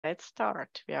Let's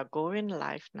start. We are going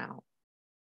live now.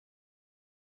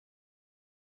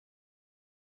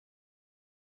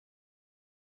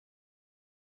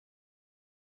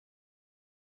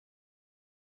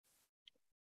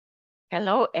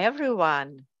 Hello,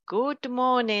 everyone. Good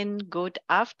morning, good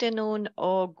afternoon,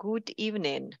 or good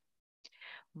evening.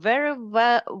 Very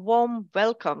warm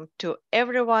welcome to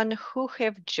everyone who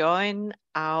have joined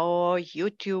our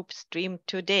YouTube stream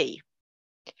today.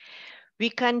 We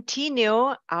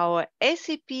continue our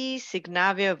SAP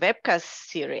Signavio webcast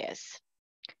series.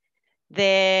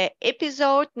 The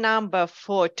episode number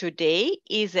 4 today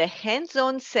is a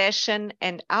hands-on session,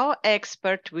 and our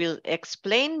expert will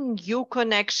explain new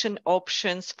connection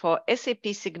options for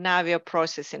SAP Signavio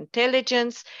Process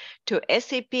Intelligence to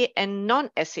SAP and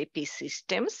non-SAP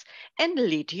systems and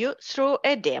lead you through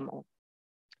a demo.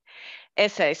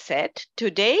 As I said,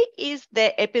 today is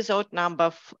the episode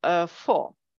number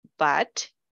 4, but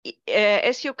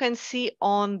as you can see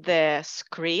on the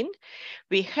screen,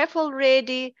 we have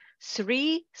already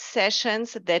 3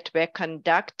 sessions that were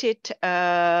conducted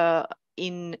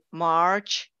in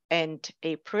March and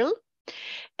April.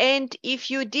 And if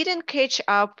you didn't catch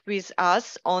up with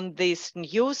us on this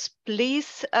news,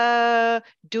 please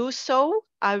do so.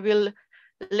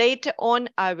 Later on,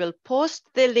 I will post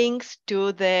the links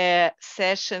to the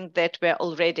sessions that were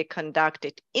already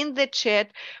conducted in the chat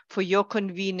for your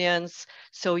convenience,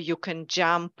 so you can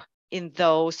jump in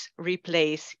those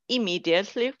replays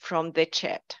immediately from the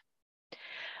chat.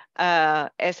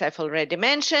 As I've already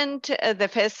mentioned, the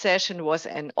first session was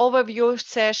an overview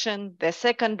session. The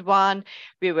second one,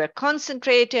 we were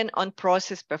concentrating on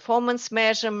process performance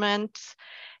measurements.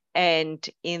 And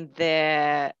in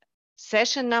the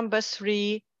session number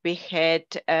 3, we had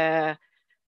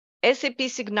SAP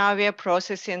Signavio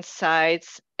Process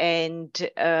Insights and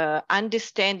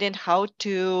understanding how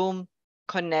to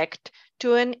connect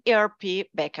to an ERP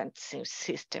backend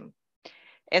system.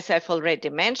 As I've already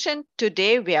mentioned,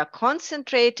 today we are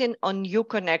concentrating on new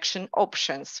connection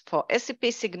options for SAP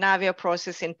Signavio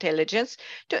Process Intelligence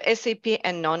to SAP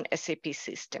and non-SAP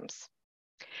systems.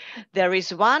 There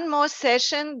is one more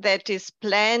session that is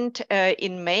planned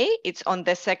in May. It's on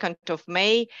the 2nd of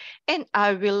May, and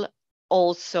I will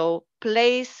also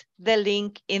place the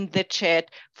link in the chat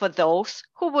for those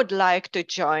who would like to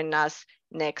join us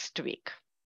next week.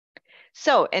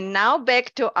 So, and now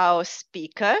back to our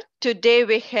speaker. Today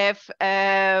we have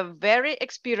a very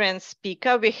experienced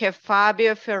speaker. We have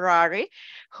Fabio Ferrari,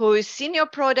 who is Senior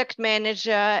Product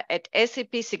Manager at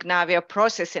SAP Signavio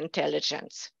Process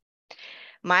Intelligence.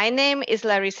 My name is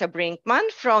Larissa Brinkman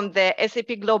from the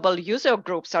SAP Global User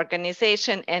Groups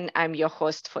organization, and I'm your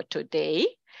host for today.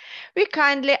 We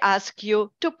kindly ask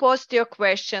you to post your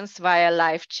questions via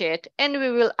live chat, and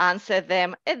we will answer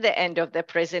them at the end of the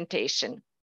presentation.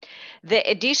 The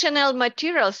additional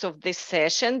materials of this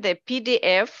session, the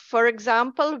PDF, for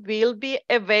example, will be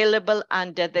available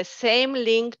under the same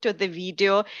link to the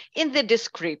video in the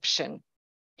description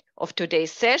of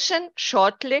today's session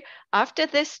shortly after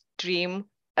the stream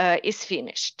is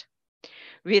finished.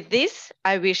 With this,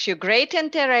 I wish you great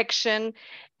interaction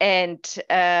and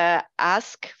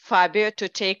ask Fabio to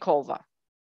take over.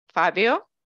 Fabio?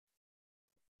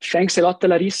 Thanks a lot,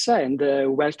 Larissa, and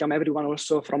welcome everyone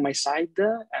also from my side.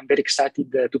 I'm very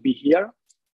excited to be here.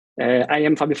 I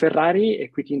am Fabio Ferrari. A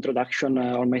quick introduction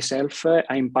on myself.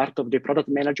 I'm part of the product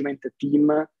management team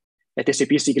at SAP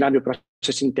Signavio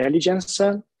Process Intelligence,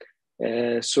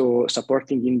 so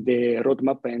supporting in the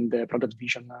roadmap and product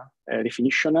vision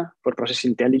definition for process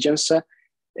intelligence,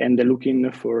 and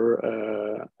looking for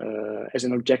as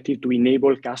an objective to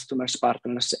enable customers,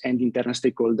 partners, and internal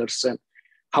stakeholders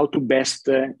how to best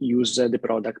use the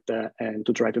product and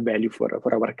to drive value for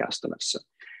our customers.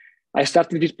 I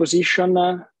started this position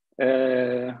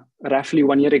roughly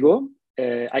 1 year ago.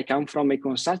 I come from a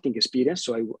consulting experience,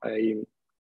 so I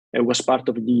was part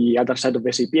of the other side of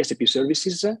SAP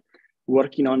services,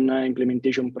 working on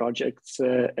implementation projects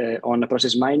on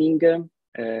process mining,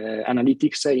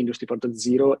 analytics, Industry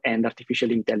 4.0, and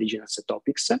artificial intelligence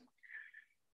topics.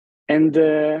 And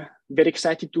very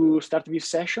excited to start this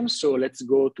session. So let's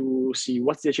go to see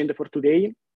what's the agenda for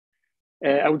today.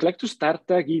 I would like to start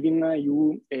giving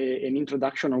you an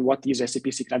introduction on what is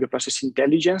SAP Signavio Process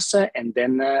Intelligence, and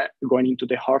then going into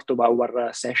the heart of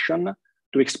our session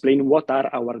to explain what are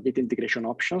our data integration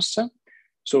options.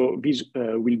 So this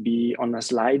will be on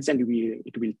slides, and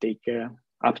it will take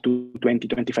up to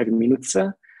 20-25 minutes.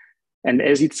 And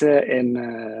as it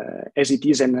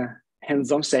is an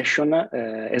hands-on session,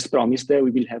 as promised,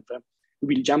 we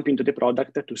will jump into the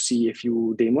product to see a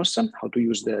few demos, how to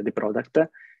use the product.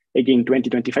 again,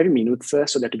 20-25 minutes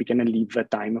so that we can leave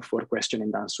time for question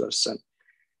and answers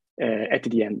at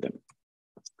the end.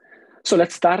 So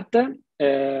let's start.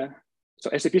 So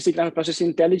SAP Signavio Process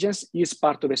Intelligence is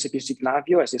part of SAP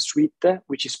Signavio as a suite,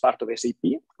 which is part of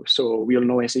SAP. So we all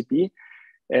know SAP.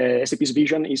 SAP's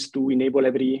vision is to enable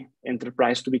every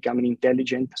enterprise to become an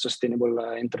intelligent, sustainable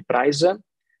enterprise.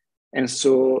 And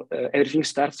so everything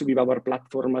starts with our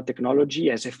platform technology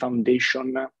as a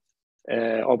foundation of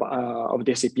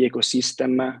the SAP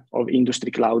ecosystem of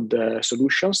industry cloud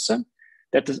solutions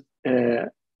that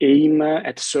aim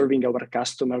at serving our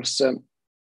customers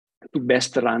to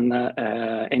best run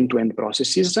end-to-end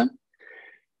processes.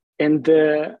 And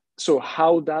so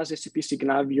how does SAP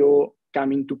Signavio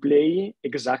come into play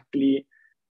exactly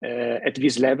at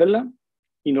this level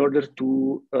in order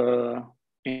to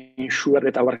ensure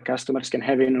that our customers can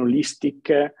have an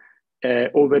holistic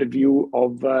overview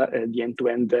of the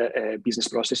end-to-end business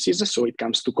processes. So it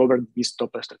comes to cover this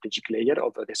top strategic layer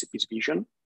of the SAP's vision.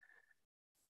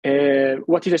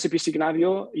 What is SAP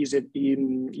Signavio?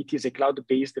 It is a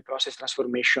cloud-based process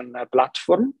transformation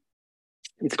platform.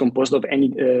 It's composed of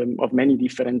many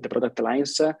different product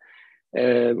lines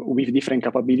with different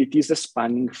capabilities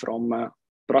spanning from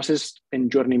process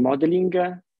and journey modeling,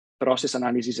 process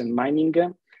analysis and mining,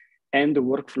 and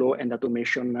workflow and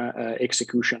automation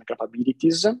execution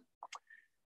capabilities.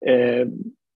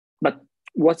 But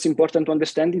what's important to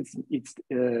understand is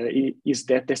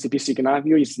that SAP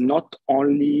Signavio is not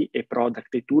only a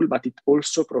product, a tool, but it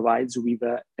also provides with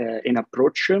an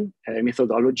approach, a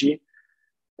methodology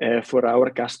for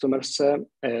our customers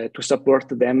to support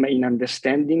them in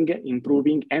understanding,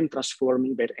 improving, and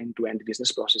transforming their end-to-end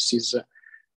business processes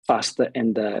fast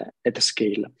and at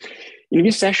scale. In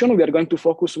this session, we are going to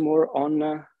focus more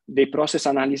on the process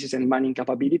analysis and mining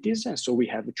capabilities. And so we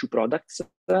have two products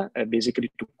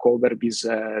basically to cover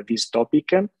this topic,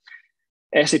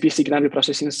 SAP Signavio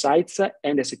Process Insights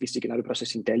and SAP Signavio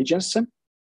Process Intelligence.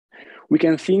 We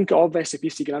can think of SAP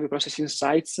Signavio Process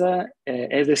Insights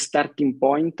as a starting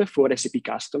point for SAP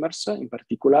customers in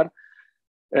particular.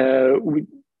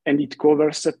 And it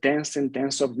covers tens and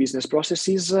tens of business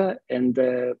processes. And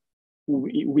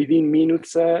within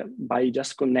minutes, by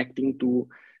just connecting to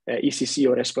ECC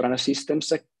or S/4HANA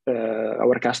systems,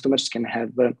 our customers can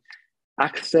have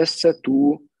access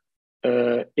to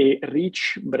a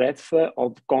rich breadth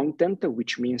of content,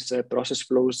 which means process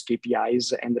flows,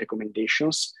 KPIs, and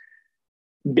recommendations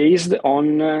based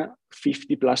on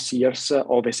 50 plus years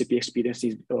of SAP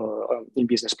experiences in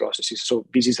business processes. So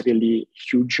this is really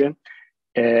huge.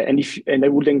 And I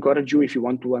would encourage you, if you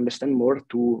want to understand more,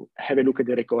 to have a look at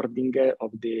the recording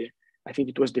of I think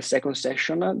it was the second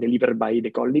session delivered by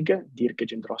the colleague, Dirk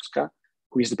Jędrowska,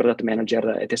 who is the product manager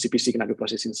at SAP Signavio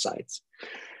Process Insights.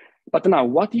 But now,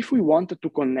 what if we wanted to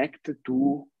connect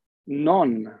to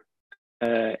non-SAP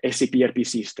ERP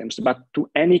systems, but to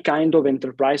any kind of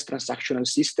enterprise transactional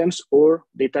systems or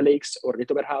data lakes or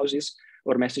data warehouses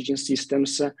or messaging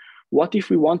systems? What if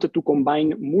we wanted to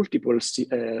combine multiple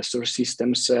source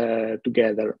systems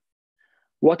together?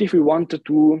 What if we wanted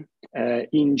to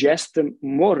ingest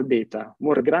more data,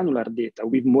 more granular data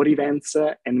with more events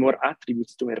and more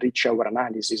attributes to enrich our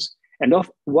analysis? And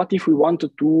what if we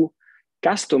wanted to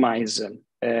customize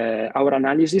our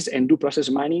analysis and do process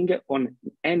mining on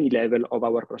any level of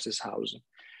our process house?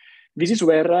 This is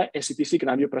where SAP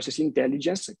Signavio Process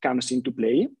Intelligence comes into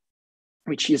play,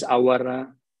 which is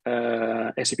our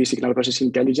SAP Signavio Process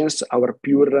Intelligence, our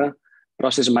pure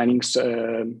process mining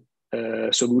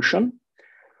solution.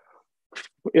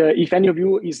 If any of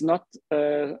you is not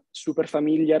super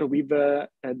familiar with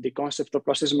the concept of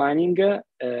process mining,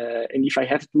 and if I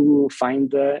have to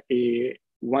find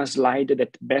one slide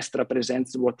that best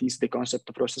represents what is the concept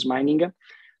of process mining,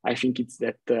 I think it's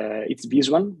this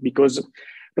one, because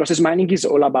process mining is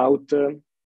all about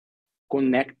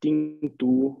connecting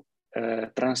to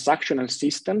transactional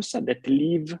systems that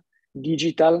leave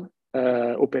digital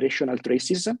operational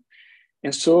traces.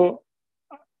 And so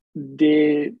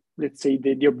let's say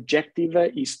the objective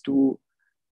is to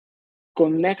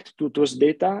connect to those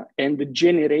data and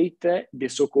generate the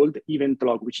so-called event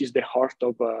log, which is the heart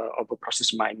of a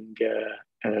process mining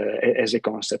as a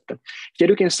concept. Here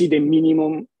you can see the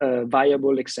minimum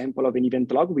viable example of an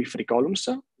event log with 3 columns.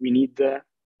 We need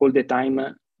all the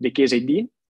time the case ID,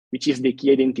 which is the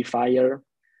key identifier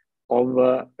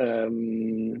of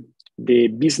the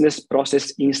business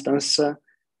process instance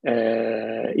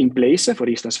in place. For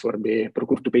instance, for the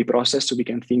procure-to-pay process, we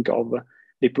can think of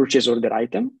the purchase order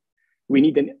item. We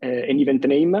need an event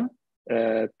name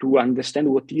to understand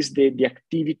what is the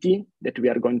activity that we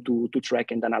are going to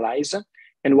track and analyze,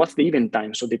 and what's the event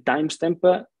time. So the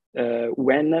timestamp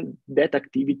when that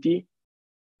activity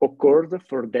occurred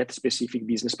for that specific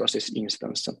business process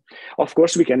instance. Of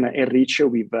course, we can enrich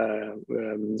with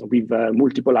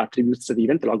multiple attributes the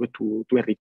event log to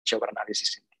enrich our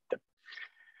analysis in it.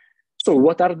 So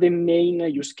what are the main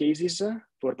use cases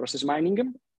for process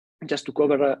mining? Just to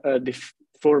cover the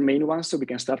 4 main ones, so we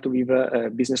can start with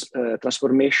business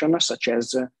transformation, such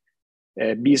as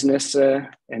business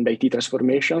and IT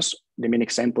transformations. The main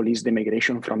example is the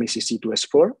migration from ECC to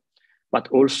S4, but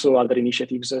also other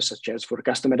initiatives such as for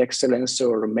customer excellence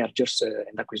or mergers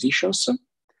and acquisitions.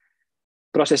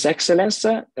 Process excellence,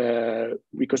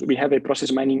 because we have a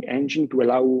process mining engine to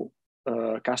allow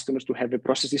customers to have a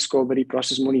process discovery,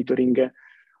 process monitoring,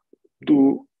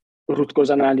 do root cause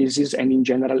analysis, and in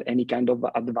general, any kind of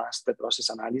advanced process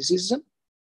analysis.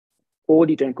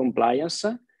 Audit and compliance,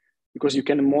 because you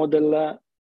can model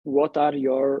what are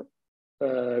your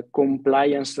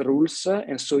compliance rules,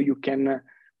 and so you can,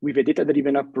 with a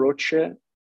data-driven approach,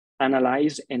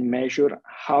 analyze and measure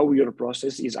how your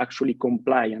process is actually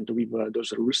compliant with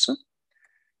those rules.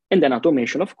 And then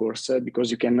automation, of course,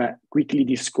 because you can quickly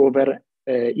discover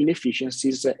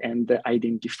inefficiencies and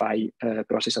identify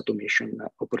process automation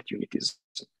opportunities.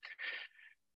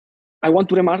 I want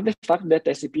to remark the fact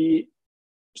that SAP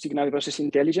Signavio Process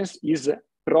Intelligence is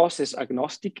process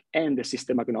agnostic and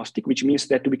system agnostic, which means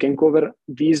that we can cover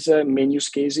these main use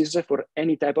cases for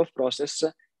any type of process,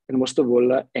 and most of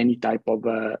all, any type of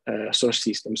source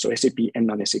system, so SAP and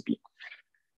non-SAP.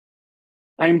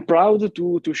 I'm proud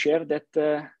to share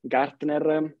that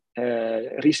Gartner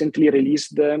recently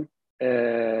released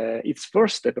its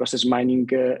first process mining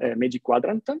Magic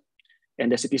Quadrant,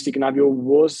 and SAP Signavio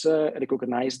was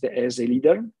recognized as a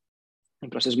leader in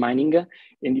process mining,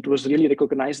 and it was really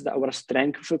recognized our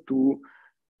strength to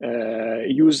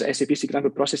use SAP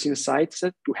Signavio Process Insights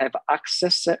to have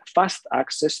access, fast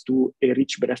access to a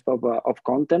rich breadth of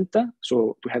content,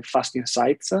 so to have fast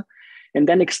insights, and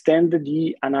then extend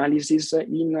the analysis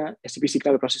in SAP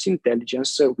Signavio Process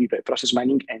Intelligence with a process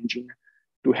mining engine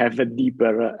to have a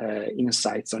deeper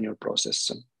insights on your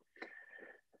process.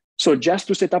 So just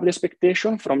to set up the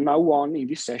expectation, from now on in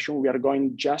this session, we are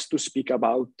going just to speak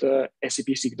about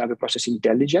SAP Signavio Process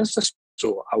Intelligence,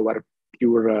 so our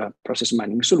pure process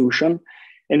mining solution,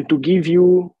 and to give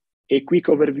you a quick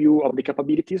overview of the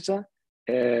capabilities.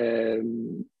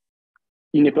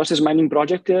 In a process mining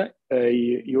project,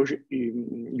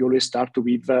 you always start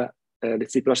with,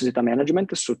 let's say, process data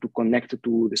management, so to connect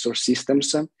to the source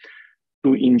systems, to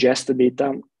ingest the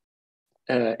data,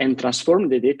 and transform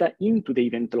the data into the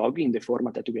event log in the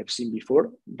format that we have seen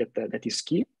before. That is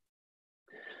key.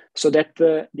 So that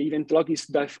the event log is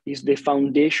the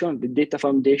foundation, the data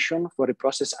foundation for a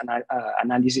process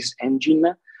analysis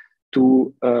engine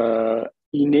to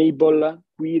enable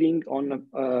querying on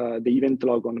the event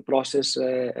log on process,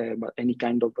 any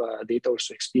kind of data,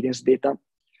 also experience data,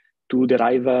 to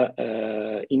derive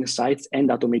insights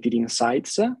and automated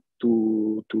insights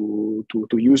to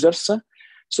users,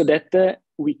 so that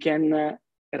we can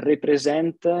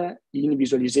represent in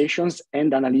visualizations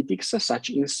and analytics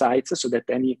such insights, so that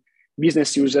any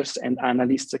business users and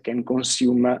analysts can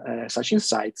consume such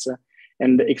insights,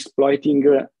 and exploiting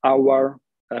our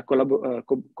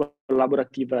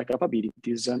collaborative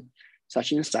capabilities.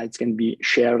 Such insights can be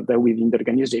shared within the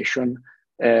organization,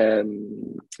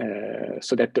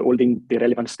 so that all the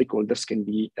relevant stakeholders can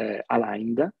be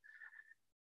aligned.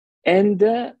 And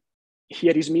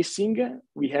here is missing.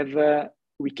 We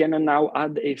can now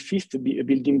add a 5th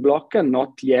building block,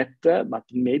 not yet, but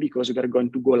in May, because we are going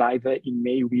to go live in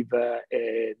May with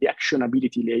the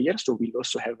actionability layer. So we'll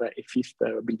also have a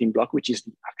 5th building block, which is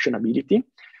the actionability.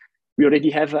 We already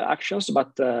have actions,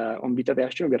 but on beta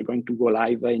version, we are going to go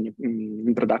live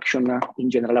in production, in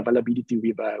general availability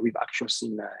with actions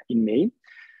in May,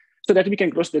 so that we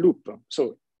can close the loop.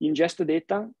 So ingest the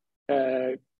data,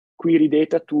 query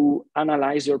data to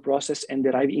analyze your process and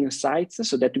derive insights,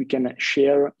 so that we can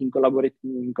share in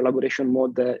collaboration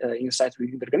mode insights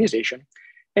within the organization,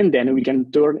 and then we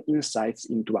can turn insights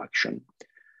into action.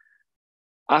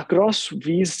 Across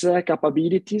these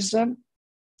capabilities,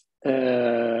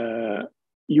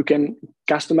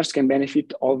 customers can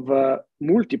benefit of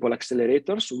multiple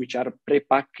accelerators, which are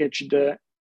pre-packaged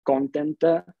content,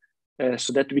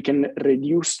 so that we can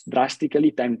reduce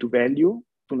drastically time to value,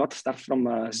 to not start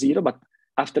from zero, but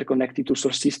after connecting to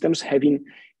source systems, having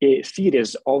a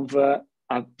series of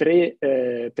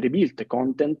pre-built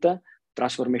content,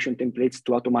 transformation templates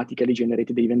to automatically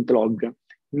generate the event log,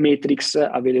 metrics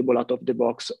available out of the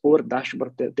box, or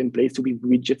dashboard templates with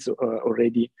widgets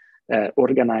already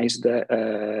organized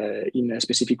in a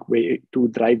specific way to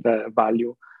drive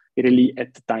value really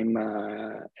at time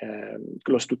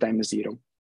close to time zero.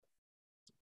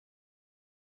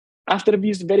 After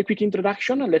this very quick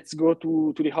introduction, let's go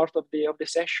to the heart of the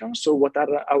session. So what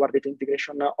are our data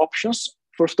integration options?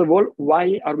 First of all,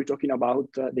 why are we talking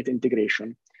about data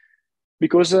integration?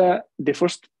 Because the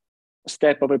first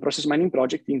step of a process mining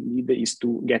project indeed is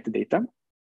to get data.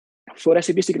 For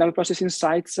SAP Signavio Process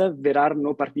Insights, there are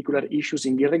no particular issues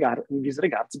in these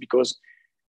regards, because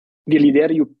really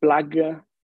there you plug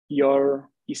your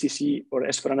ECC or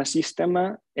S4HANA system,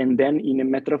 and then in a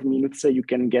matter of minutes, you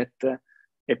can get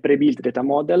a pre-built data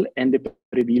model and a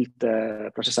pre-built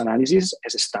process analysis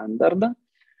as a standard.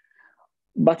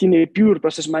 But in a pure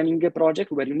process mining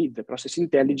project where you need the process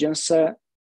intelligence,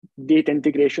 data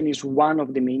integration is one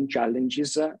of the main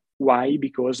challenges. Why?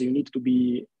 Because you need to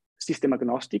be system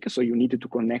agnostic, so you need to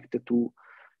connect to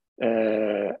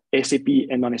SAP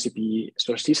and non-SAP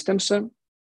source systems,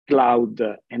 cloud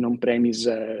and on-premise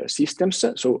systems,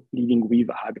 so living with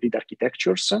hybrid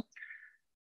architectures,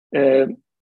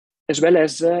 as well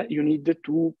as you need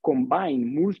to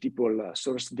combine multiple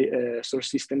source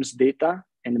systems data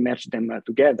and merge them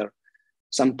together.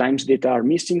 Sometimes data are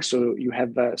missing, so you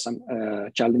have some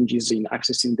challenges in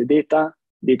accessing the data.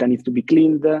 Data needs to be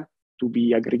cleaned, to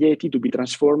be aggregated, to be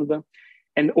transformed.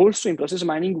 And also in process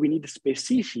mining, we need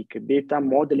specific data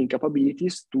modeling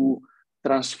capabilities to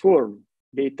transform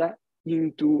data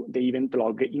into the event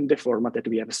log in the format that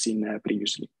we have seen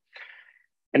previously.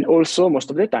 And also, most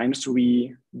of the times,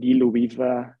 we deal with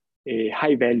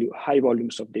high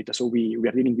volumes of data. So we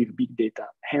are dealing with big data.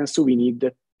 Hence, we need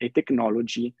a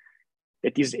technology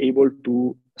that is able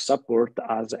to support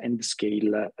us and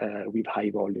scale with high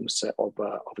volumes of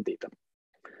data.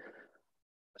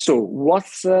 So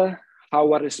what's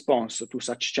our response to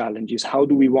such challenges? How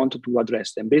do we want to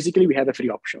address them? Basically, we have three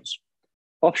options.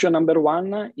 Option number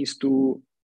one is to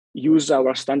use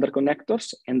our standard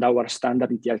connectors and our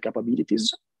standard ETL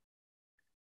capabilities.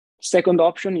 Second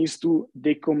option is to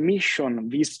decommission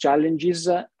these challenges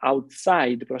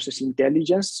outside process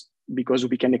intelligence, because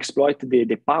we can exploit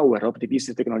the power of the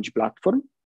business technology platform.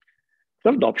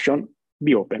 Third option,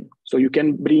 be open. So you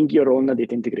can bring your own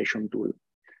data integration tool.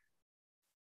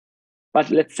 But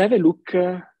let's have a look,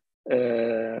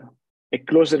 a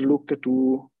closer look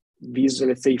to this,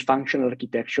 let's say, functional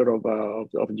architecture of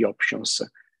the options.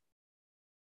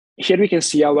 Here we can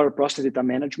see our process data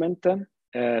management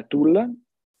tool.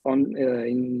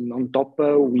 On top,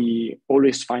 we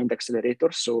always find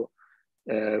accelerators. So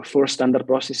for standard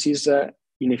processes,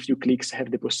 in a few clicks,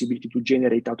 have the possibility to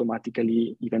generate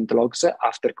automatically event logs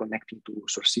after connecting to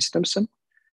source systems.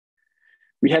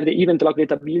 We have the event log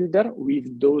data builder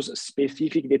with those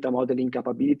specific data modeling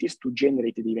capabilities to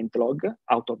generate the event log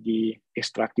out of the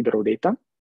extracted raw data.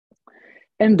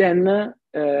 And then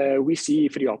we see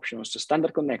three options: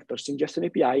 standard connectors, ingestion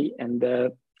API, and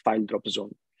file drop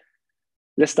zone.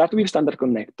 Let's start with standard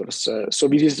connectors. So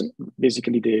this is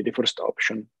basically the first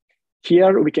option.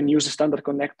 Here we can use standard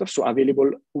connectors, so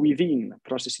available within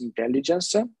process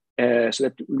intelligence, so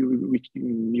that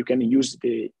you can use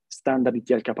the standard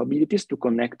ETL capabilities to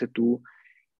connect to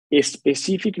a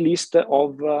specific list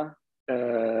of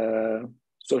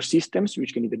source systems,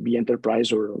 which can either be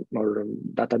enterprise or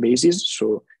databases.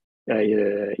 So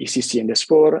ECC and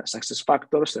S4,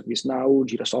 SuccessFactors, ServiceNow,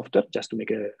 Jira Software, just to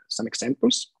make some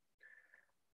examples.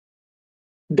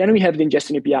 Then we have the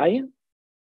ingestion API.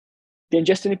 The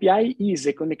ingestion API is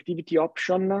a connectivity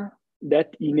option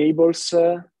that enables,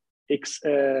 let's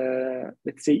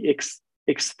say,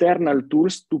 external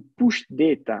tools to push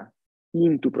data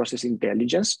into process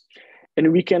intelligence.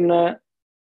 And we can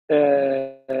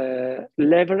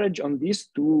leverage on this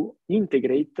to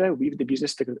integrate with the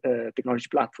business technology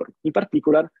platform. In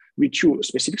particular, with two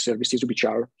specific services, which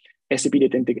are SAP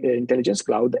Data Intelligence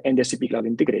Cloud and SAP Cloud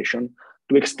Integration,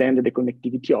 to extend the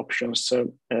connectivity options to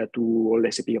all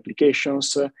SAP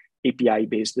applications,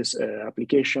 API-based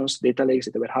applications, data lakes,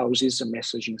 data warehouses,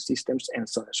 messaging systems, and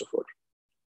so on and so forth.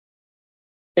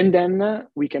 And then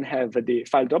we can have the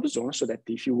file drop zone, so that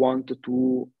if you want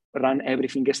to run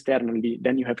everything externally,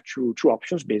 then you have two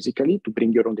options, basically, to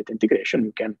bring your own data integration.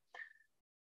 You can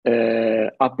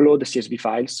upload CSV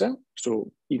files,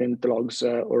 so event logs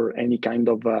or any kind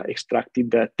of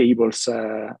extracted tables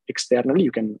externally.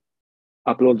 You can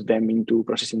upload them into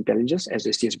process intelligence as a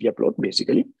CSV upload,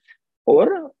 basically,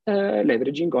 or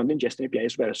leveraging on the ingestion API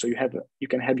as well. So you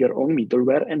can have your own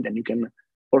middleware, and then you can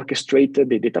orchestrate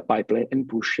the data pipeline and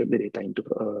push the data into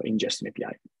ingestion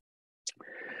API.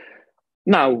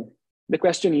 Now, the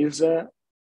question is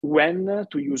when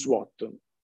to use what?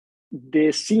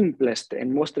 The simplest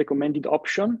and most recommended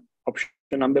option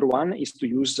number one, is to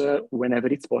use whenever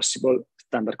it's possible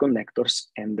standard connectors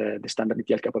and the standard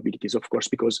ETL capabilities, of course,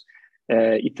 because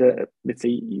let's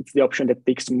say it's the option that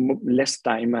takes less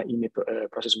time in a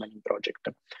process mining project.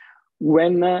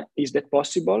 When is that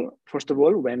possible? First of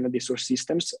all, when the source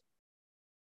systems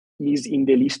is in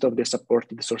the list of the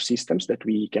supported source systems that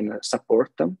we can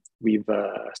support with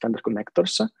standard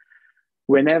connectors.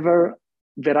 Whenever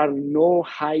there are no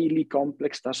highly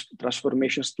complex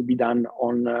transformations to be done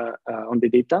on the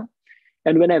data,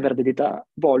 and whenever the data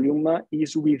volume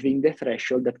is within the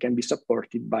threshold that can be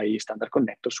supported by standard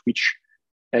connectors, which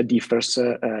differs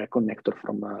connector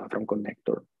from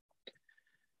connector.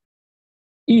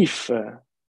 If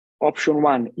option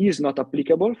 1 is not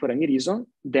applicable for any reason,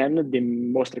 then the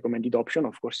most recommended option,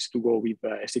 of course, is to go with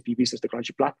SAP Business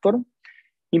Technology Platform.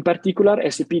 In particular,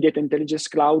 SAP Data Intelligence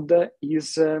Cloud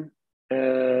is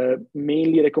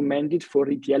mainly recommended for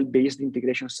ETL-based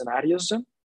integration scenarios.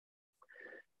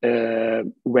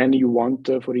 When you want,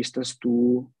 for instance,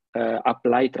 to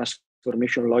apply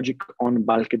transformation logic on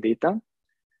bulk data.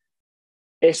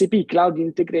 SAP Cloud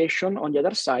Integration, on the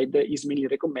other side, is mainly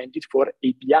recommended for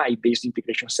API-based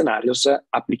integration scenarios,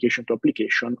 application to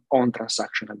application on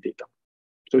transactional data.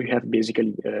 So you have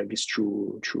basically these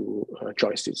two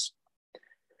choices.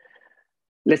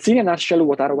 Let's see in a nutshell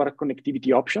what are our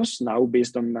connectivity options. Now,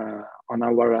 based on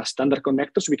our standard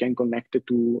connectors, we can connect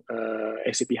to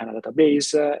SAP HANA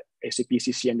database, SAP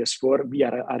CC and S4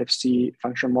 via RFC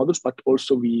function models, but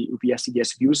also via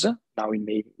CDS views. Now in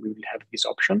May, we will have this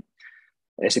option.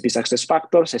 SAP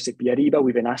SuccessFactors, SAP Ariba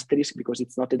with an asterisk because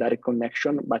it's not a direct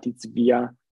connection, but it's via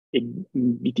a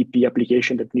BTP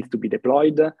application that needs to be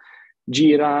deployed.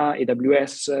 Jira,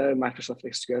 AWS, Microsoft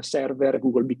SQL Server,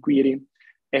 Google BigQuery,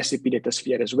 SAP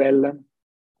DataSphere as well,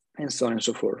 and so on and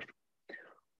so forth.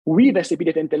 With SAP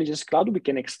Data Intelligence Cloud, we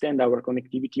can extend our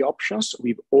connectivity options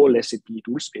with all SAP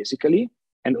tools, basically,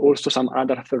 and also some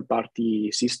other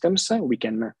third-party systems. We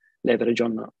can leverage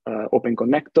on open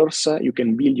connectors. You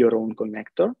can build your own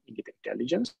connector in Data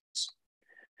Intelligence.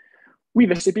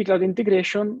 With SAP Cloud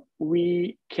Integration,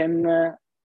 we can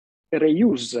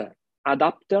reuse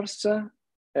adapters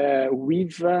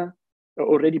with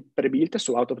already pre-built,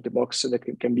 so out of the box that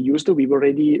can be used with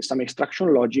already some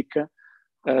extraction logic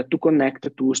to connect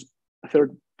to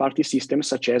third-party systems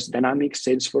such as Dynamics,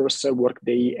 Salesforce,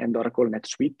 Workday, and Oracle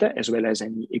NetSuite, as well as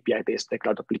any API-based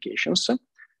cloud applications.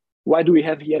 Why do we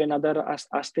have here another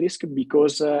asterisk?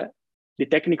 Because the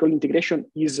technical integration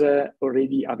is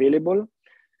already available.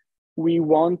 We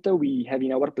have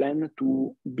in our plan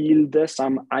to build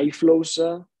some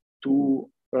iFlows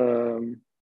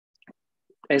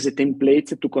as a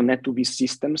template to connect to these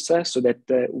systems so that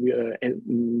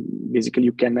basically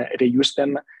you can reuse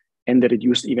them and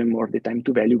reduce even more the time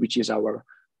to value, which is our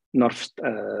North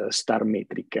Star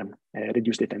metric,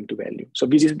 reduce the time to value. So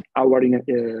this is our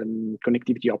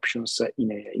connectivity options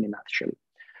in a nutshell.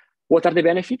 What are the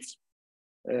benefits?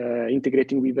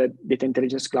 Integrating with Data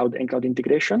Intelligence Cloud and Cloud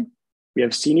Integration. We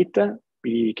have seen it.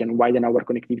 We can widen our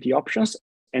connectivity options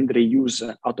and reuse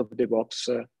out-of-the-box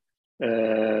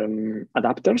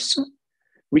adapters.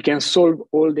 We can solve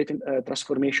all data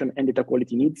transformation and data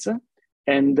quality needs,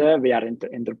 and they are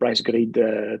enterprise-grade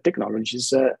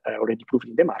technologies already proven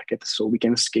in the market, so we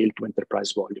can scale to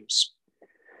enterprise volumes.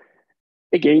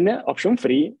 Again, option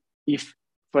 3, if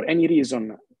for any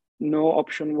reason no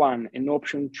option 1 and no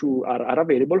option 2 are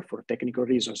available for technical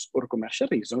reasons or commercial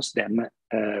reasons, then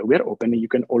we are open. You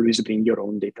can always bring your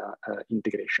own data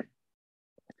integration.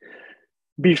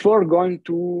 Before going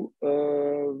to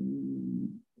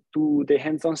the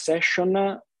hands-on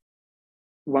session,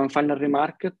 one final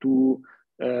remark to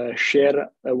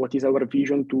share what is our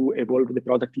vision to evolve the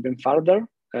product even further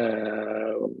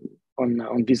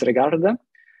on this regard.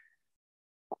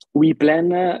 We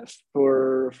plan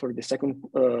for the second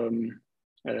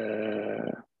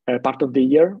part of the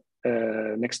year,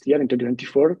 next year in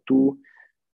 2024, to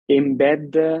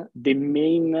embed the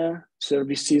main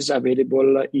services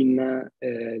available in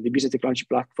the Business Technology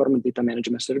Platform data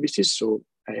management services, so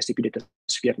SAP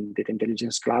DataSphere and Data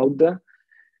Intelligence Cloud,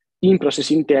 in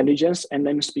Process Intelligence, and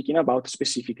I'm speaking about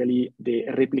specifically the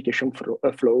replication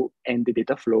flow and the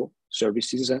data flow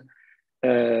services,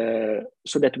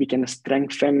 so that we can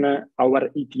strengthen our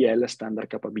ETL standard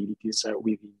capabilities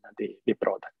within the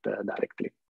product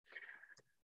directly.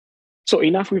 So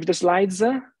enough with the slides.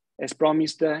 As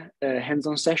promised,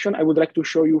 hands-on session. I would like to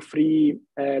show you 3,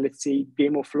 let's say,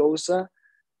 demo flows.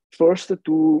 First,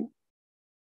 to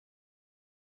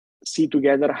see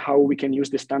together how we can use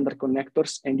the standard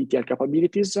connectors and ETL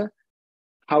capabilities,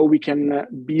 how we can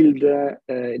build a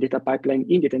data pipeline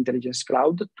in Data Intelligence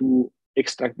Cloud to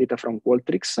extract data from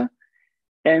Qualtrics,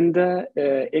 and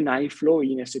an iFlow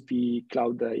in SAP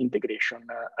Cloud integration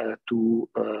to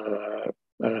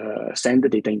send the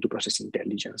data into Process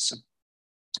Intelligence.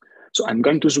 So I'm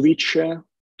going to switch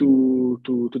to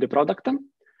the product.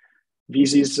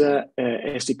 This is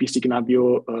SAP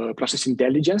Signavio Process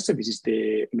Intelligence. This is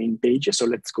the main page. So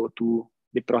let's go to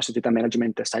the process data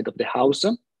management side of the house.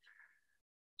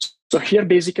 So here,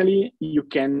 basically, you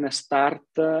can start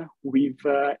with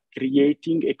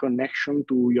creating a connection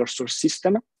to your source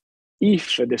system.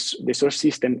 If the source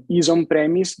system is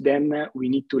on-premise, then we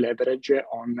need to leverage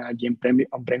on the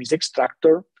on-premise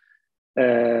extractor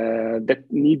that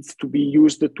needs to be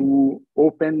used to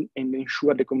open and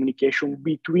ensure the communication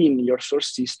between your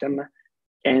source system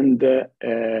and the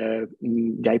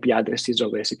IP addresses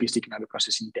of SAP Signavio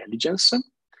Process Intelligence.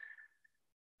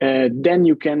 Then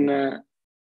you can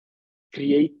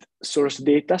create source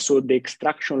data, so the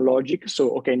extraction logic.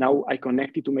 So, okay, now I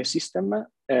connect it to my system.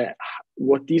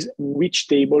 Which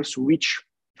tables, which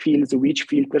fields, which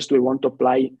filters do I want to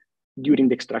apply during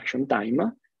the extraction time?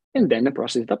 And then a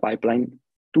process data pipeline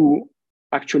to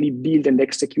actually build and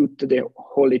execute the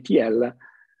whole ETL,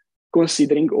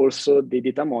 considering also the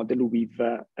data model with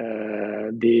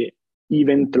the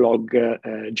event log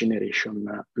generation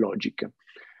logic.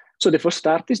 So the first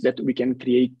start is that we can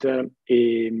create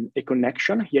a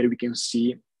connection. Here we can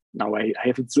see, now I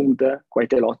have zoomed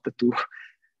quite a lot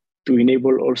to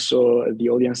enable also the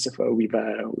audience with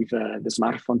the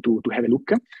smartphone to have a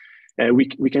look.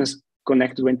 We can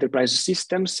connect to enterprise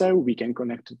systems. We can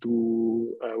connect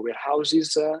to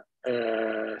warehouses,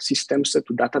 systems, to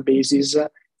databases,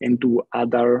 and to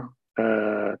other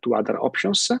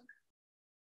options.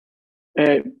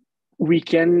 We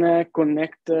can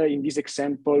connect, in this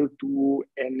example, to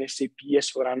an SAP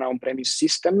S/4HANA on-premise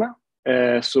system.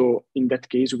 So in that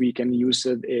case, we can use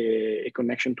a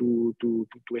connection to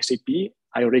SAP.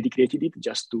 I already created it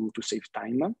just to save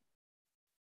time.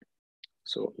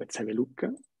 So let's have a look.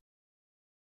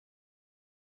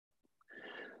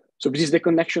 So this is the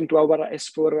connection to our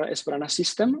S/4HANA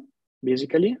system,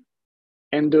 basically.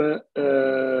 And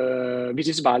this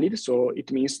is valid, so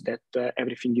it means that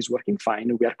everything is working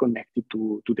fine. We are connected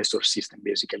to the source system,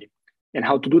 basically. And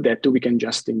how to do that? We can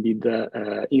just indeed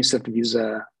insert these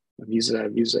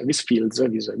fields,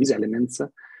 these elements,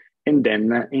 and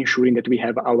then ensuring that we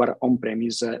have our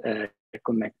on-premise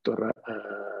connector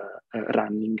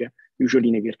running, usually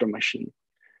in a virtual machine.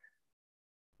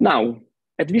 Now,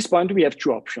 at this point, we have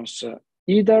two options.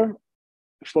 Either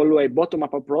follow a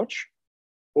bottom-up approach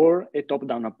or a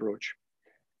top-down approach.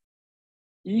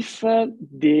 If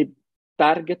the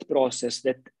target process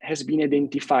that has been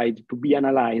identified to be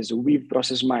analyzed with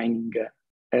process mining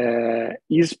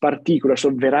is particular,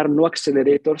 so there are no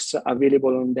accelerators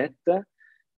available on that,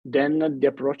 then the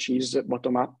approach is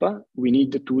bottom-up. We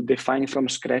need to define from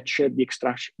scratch the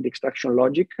extraction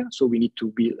logic, so we need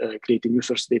to create a new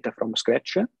source data from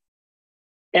scratch.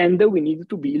 And we need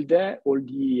to build all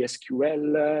the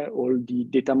SQL, all the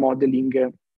data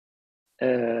modeling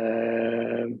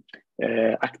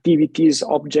activities,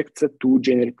 objects to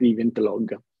generate the event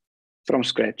log from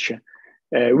scratch,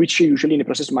 which usually in a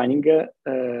process mining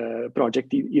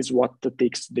project is what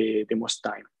takes the most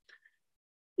time.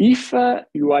 If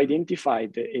you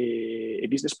identified a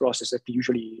business process that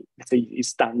usually, let's say, is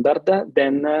standard,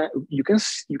 then you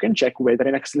can check whether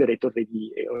an accelerator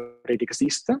already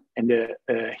exists. And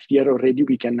here already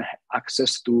we can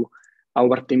access to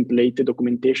our template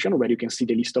documentation, where you can see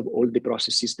the list of all the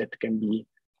processes that can be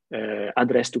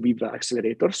addressed with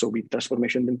accelerator. So with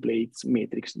transformation templates,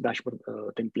 matrix, dashboard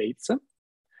templates.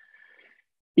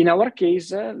 In our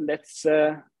case, let's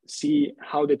see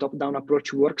how the top-down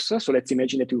approach works. So let's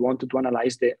imagine that we wanted to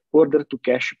analyze the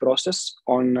order-to-cash process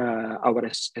on our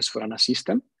S/4HANA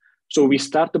system. So we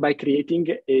start by creating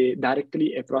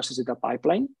directly a process data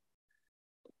pipeline.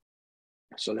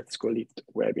 So let's call it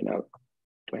webinar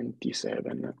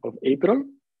 27 of April.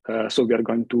 So we are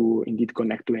going to indeed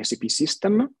connect to an SAP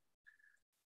system.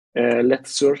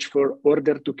 Let's search for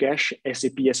order-to-cash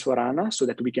SAP S/4HANA so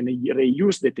that we can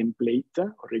reuse the template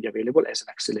already available as an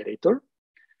accelerator.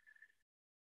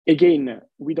 Again,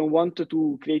 we don't want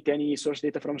to create any source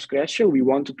data from scratch. We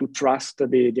want to trust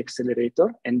the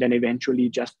accelerator and then eventually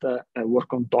just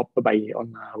work on top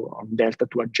on Delta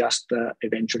to adjust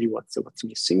eventually what's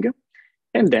missing.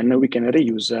 And then we can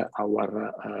reuse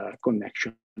our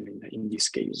connection in this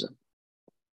case.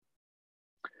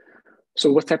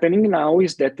 So what's happening now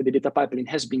is that the data pipeline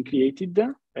has been created.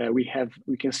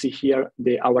 We can see here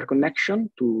our connection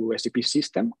to SAP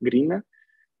system, green.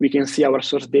 We can see our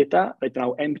source data right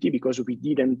now empty because we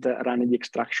didn't run the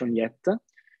extraction yet.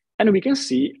 And we can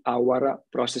see our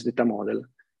process data model.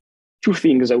 two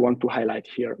things I want to highlight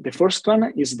here. The first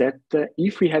one is that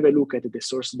if we have a look at the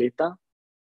source data,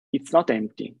 it's not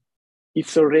empty.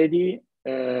 It's already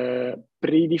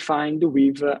predefined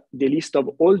with the list of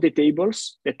all the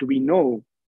tables that we know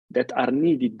that are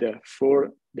needed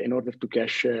for the in order to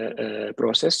cache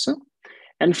process.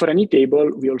 And for any table,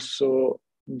 we also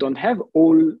don't have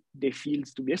all the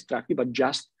fields to be extracted, but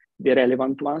just the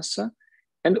relevant ones.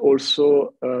 And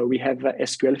also we have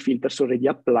SQL filters already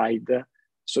applied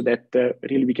so that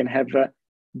really we can have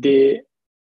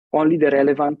only the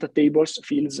relevant tables,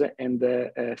 fields, and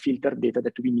filter data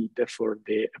that we need for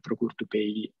the procure to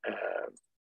pay,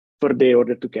 for the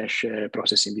order to cash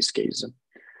process in this case.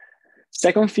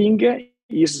 Second thing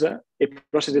is a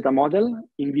process data model.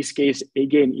 In this case,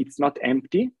 again, it's not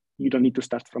empty. You don't need to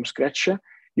start from scratch.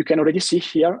 You can already see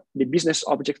here the business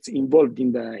objects involved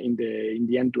in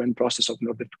the end-to-end process of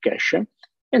order to cash.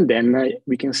 And then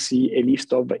we can see a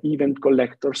list of event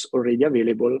collectors already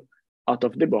available out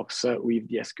of the box with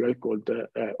the SQL code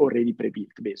already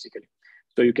pre-built, basically.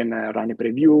 So you can run a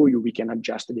preview, we can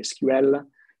adjust the SQL,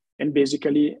 and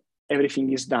basically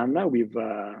everything is done with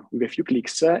a few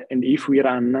clicks. And if we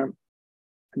run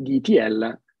the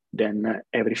ETL, then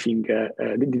everything,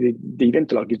 the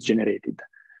event log is generated.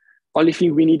 Only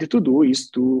thing we need to do is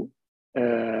to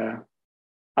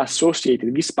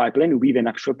associate this pipeline with an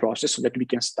actual process so that we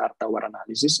can start our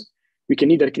analysis. We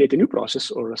can either create a new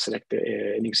process or select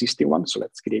an existing one. So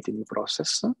let's create a new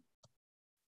process.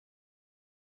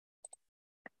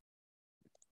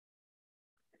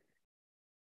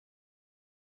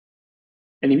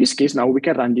 And in this case, now we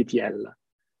can run the ETL.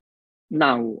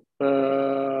 Now,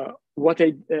 what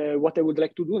I would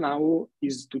like to do now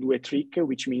is to do a trick,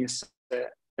 which means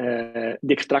the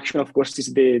extraction, of course,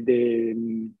 is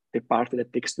the part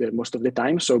that takes the most of the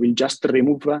time. So we'll just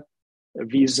remove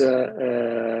this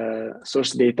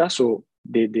source data. So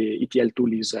the ETL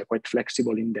tool is quite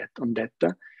flexible on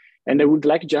that. And I would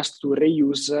like just to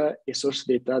reuse a source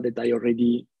data that I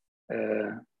already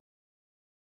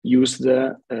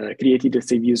created, let's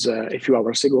say, this a few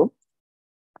hours ago,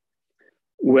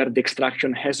 where the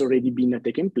extraction has already been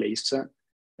taken place,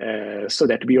 so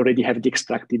that we already have the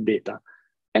extracted data.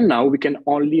 And now we can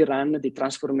only run the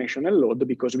transformation and load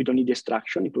because we don't need the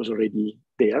extraction, it was already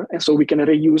there. And so we can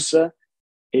reuse a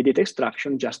data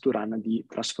extraction just to run the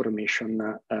transformation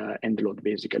and load,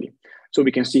 basically. So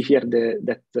we can see here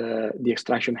that the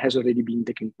extraction has already been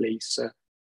taking place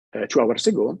 2 hours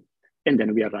ago, and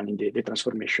then we are running the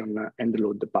transformation and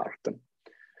load part.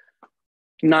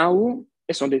 Now,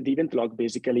 so the event log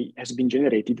basically has been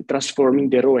generated, transforming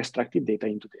the raw extracted data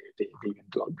into the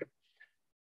event log.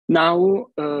 Now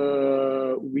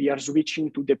we are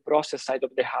switching to the process side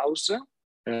of the house.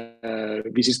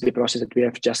 This is the process that we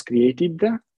have just created.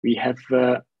 We have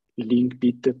linked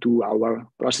it to our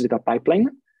process data pipeline,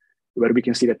 where we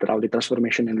can see that now the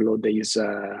transformation and load is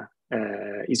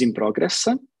in progress.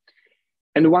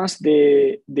 And once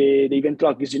the event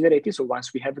log is generated, so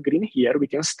once we have green here, we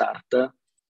can start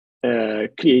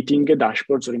creating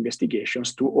dashboards or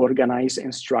investigations to organize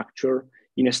and structure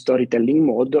in a storytelling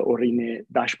mode or in a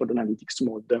dashboard analytics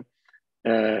mode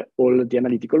all the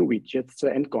analytical widgets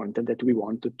and content that we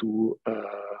want to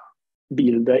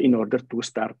build in order to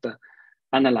start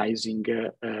analyzing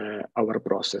our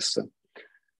process.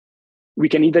 We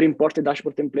can either import the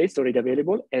dashboard templates already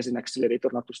available as an accelerator,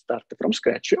 not to start from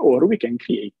scratch, or we can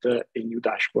create a new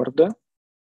dashboard.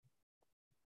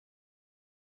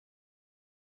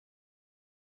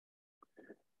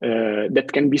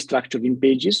 That can be structured in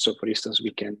pages. So for instance,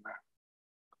 we can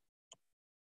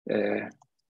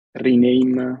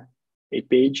rename a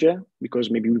page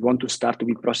because maybe we want to start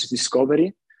with process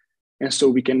discovery. And so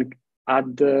we can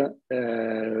add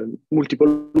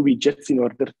multiple widgets in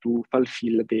order to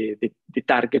fulfill the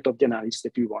target of the analysis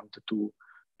that we want to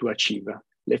achieve.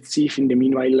 Let's see if in the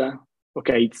meanwhile,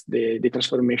 okay, it's the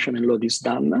transformation and load is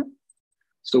done.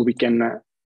 So we can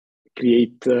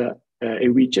create a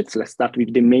widget. So let's start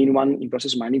with the main one in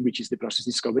process mining, which is the process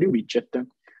discovery widget,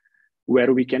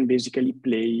 where we can basically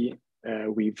play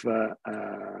with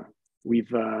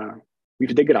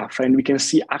the graph, and we can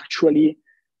see actually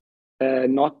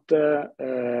not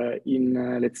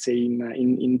in let's say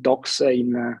in talks I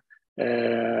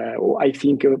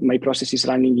think my process is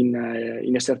running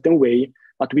in a certain way,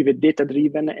 but with a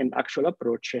data-driven and actual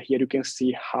approach. Here you can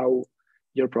see how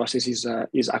your process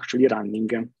is actually running.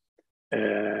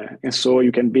 And so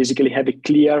you can basically have a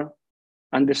clear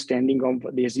understanding of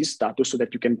the disease status so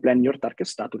that you can plan your target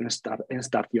status and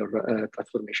start your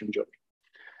transformation journey.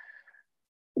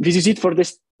 This is it for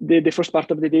this, the first part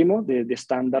of the demo, the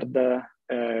standard,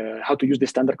 how to use the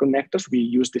standard connectors. We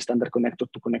use the standard connector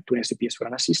to connect to an SAP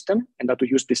S/4HANA system, and how to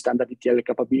use the standard ETL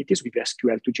capabilities with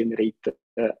SQL to generate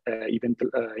an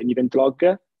event log,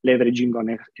 leveraging on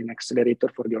an accelerator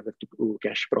for the order to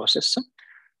cash process.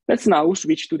 Let's now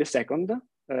switch to the second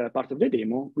part of the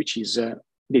demo, which is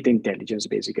data intelligence,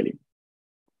 basically.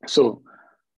 So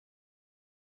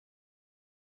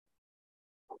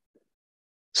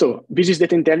this is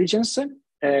data intelligence.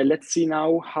 Let's see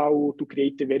now how to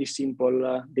create a very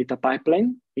simple data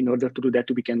pipeline. In order to do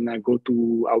that, we can go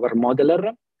to our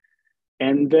modeler,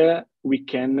 and we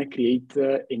can create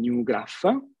a new graph.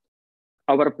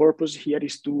 Our purpose here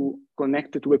is to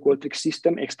connect to a Qualtrics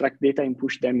system, extract data, and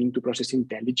push them into Process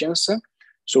Intelligence.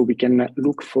 So we can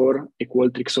look for a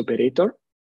Qualtrics operator,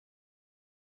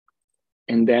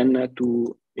 and then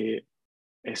to a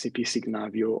SAP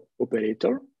Signavio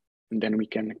operator. And then we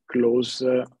can close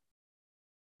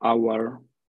our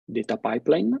data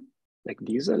pipeline like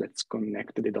this. Let's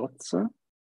connect the dots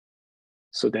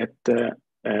so that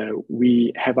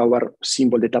we have our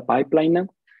simple data pipeline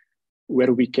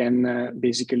where we can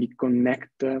basically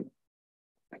connect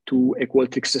to a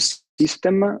Qualtrics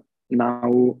system.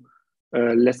 Now,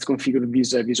 let's configure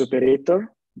this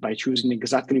operator by choosing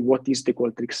exactly what is the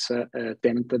Qualtrics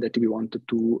tenant that we want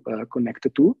to connect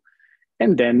to.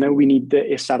 And then we need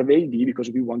a survey ID because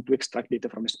we want to extract data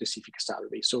from a specific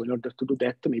survey. So in order to do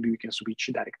that, maybe we can switch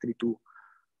directly to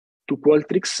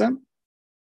Qualtrics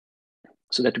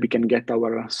so that we can get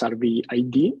our survey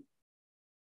ID.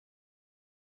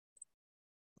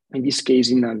 In this case,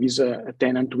 in this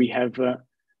tenant, we have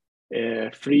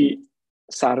 3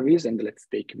 surveys, and let's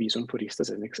take this one, for instance,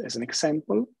 as an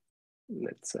example.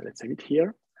 Let's have it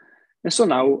here. And so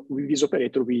now with this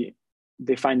operator, we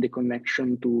define the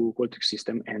connection to Qualtrics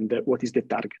system and what is the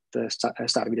target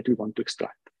survey that we want to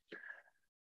extract.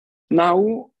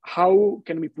 Now, how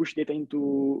can we push data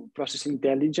into Process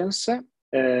Intelligence?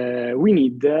 We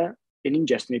need an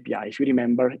ingestion API. If you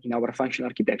remember, in our function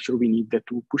architecture, we need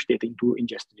to push data into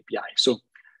ingestion API. So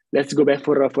let's go back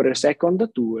for a second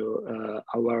to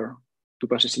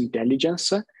Process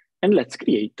Intelligence, and let's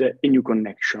create a new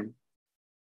connection.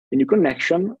 A new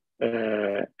connection,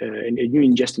 a new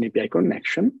ingestion API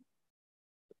connection.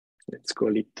 Let's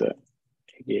call it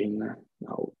again.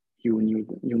 Now you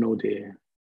know the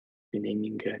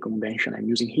naming convention I'm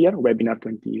using here. Webinar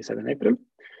 27 April.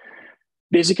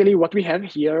 Basically, what we have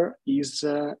here is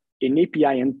an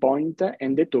API endpoint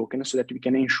and a token so that we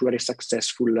can ensure a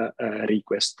successful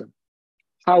request.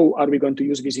 How are we going to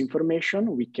use this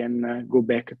information? We can go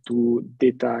back to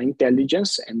data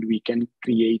intelligence and we can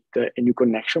create a new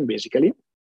connection, basically.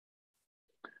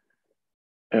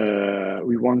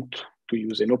 We want to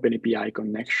use an open API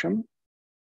connection.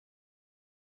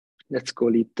 Let's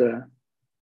call it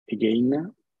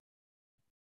again.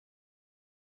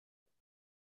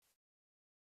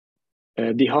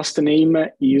 The host name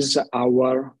is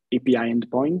our API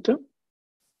endpoint,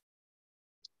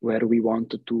 where we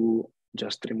want to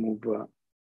just remove,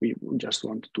 we just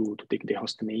want to take the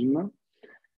host name.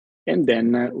 And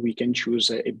then we can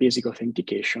choose a basic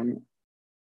authentication,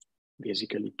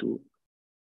 basically to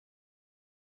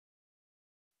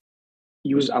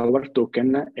use our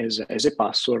token as a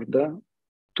password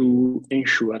to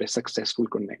ensure a successful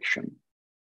connection.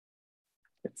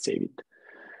 Let's save it.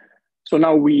 So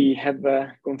now we have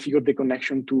configured the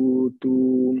connection to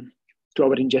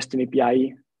our ingestion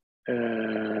API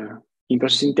in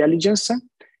Process Intelligence. And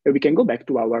we can go back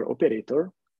to our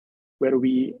operator, where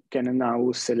we can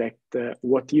now select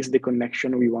what is the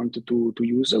connection we want to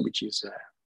use, which is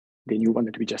the new one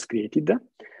that we just created.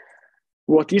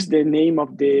 What is the name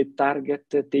of the target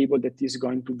table that is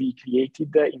going to be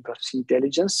created in Process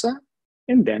Intelligence?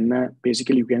 And then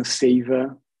basically we can save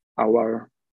our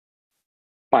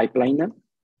pipeline,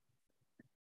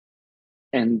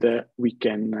 and we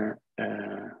can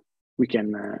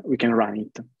run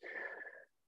it.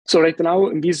 So right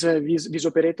now, these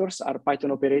operators are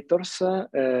Python operators.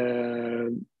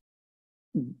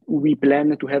 We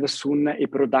plan to have soon a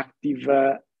productive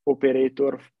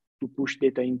operator to push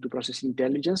data into Process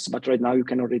Intelligence, but right now you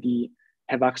can already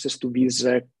have access to this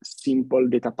simple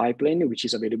data pipeline, which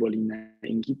is available in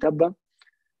GitHub.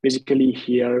 Basically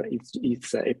here,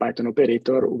 it's a Python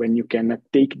operator when you can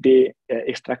take the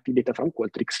extracted data from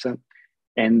Qualtrics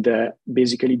and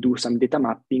basically do some data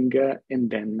mapping and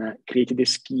then create the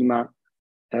schema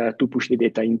to push the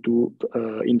data into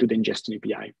the ingestion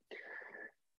API.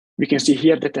 We can see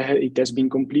here that it has been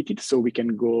completed, so we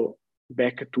can go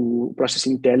back to Process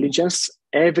Intelligence.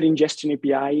 Every ingestion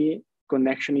API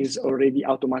connection is already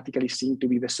automatically synced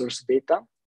with the source data.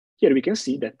 here we can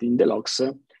see that in the logs,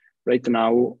 right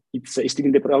now, it's still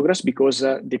in the progress because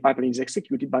the pipeline is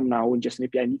executed, but now just an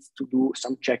API needs to do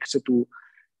some checks to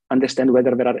understand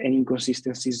whether there are any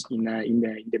inconsistencies in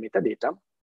the metadata.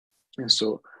 And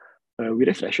so we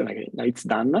refresh, and again, now it's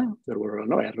done. There were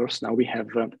no errors. Now we have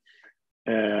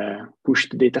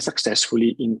pushed data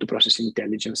successfully into Process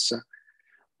Intelligence.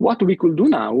 What we could do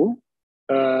now,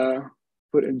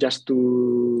 just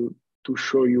to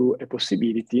show you a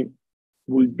possibility,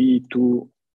 would be to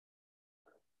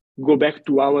go back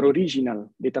to our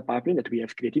original data pipeline that we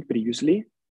have created previously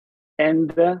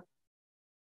and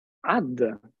add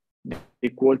the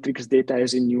Qualtrics data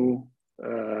as a new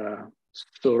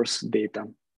source data.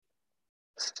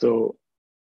 So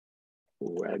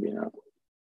webinar.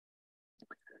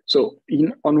 So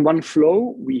on one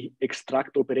flow, we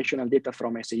extract operational data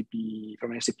from SAP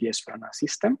S/4HANA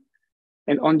system.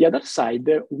 And on the other side,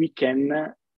 we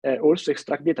can also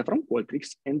extract data from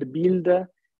Qualtrics and build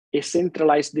a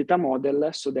centralized data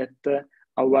model so that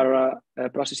our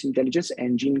process intelligence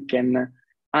engine can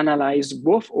analyze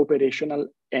both operational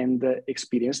and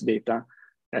experience data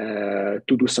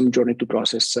to do some journey to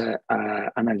process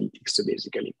analytics,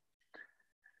 basically.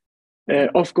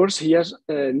 Of course, here,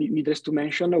 needless to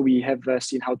mention, we have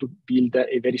seen how to build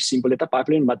a very simple data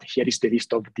pipeline, but here is the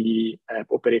list of the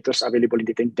operators available in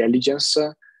data intelligence,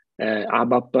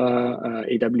 ABAP,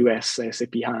 AWS,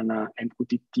 SAP HANA,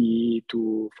 MQTT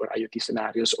for IoT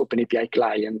scenarios, OpenAPI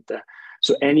client.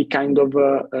 So any kind of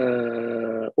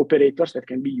operators that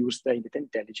can be used in data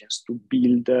intelligence to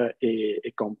build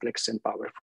a complex and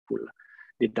powerful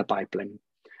data pipeline.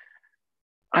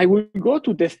 I will go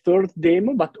to the third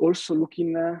demo, but also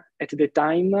looking at the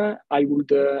time, I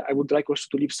would like also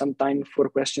to leave some time for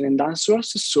question and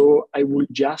answers. So I will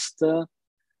just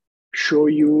show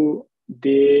you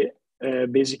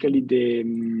basically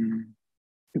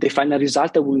the final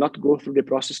result. I will not go through the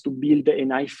process to build an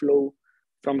iFlow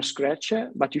from scratch,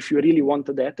 but if you really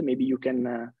want that, maybe you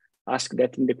can ask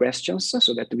that in the questions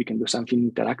so that we can do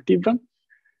something interactive.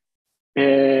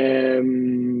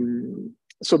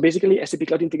 So basically, SAP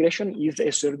Cloud Integration is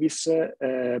a service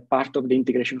part of the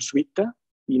integration suite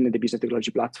in the Business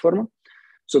Technology Platform.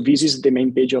 So this is the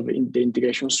main page of the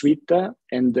integration suite,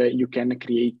 and you can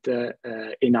create an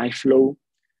iFlow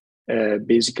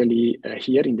basically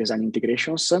here in Design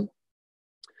Integrations.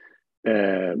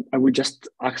 I will just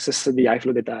access the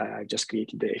iFlow that I just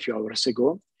created a few hours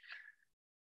ago.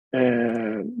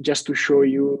 Just to show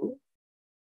you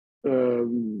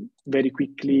very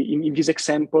quickly, in this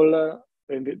example,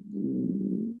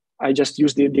 I just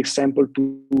used the example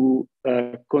to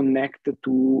connect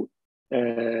to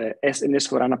an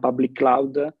S/4HANA public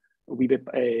cloud with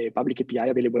a public API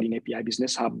available in API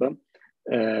Business Hub,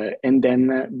 and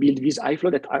then build this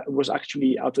iFlow that was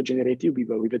actually auto-generated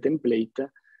with a template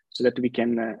so that we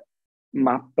can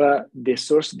map the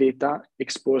source data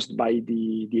exposed by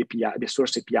the API, the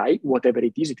source API, whatever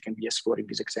it is. It can be S4 in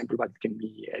this example, but it can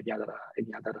be any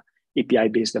other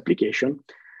API-based application.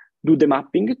 Do the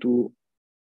mapping to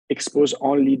expose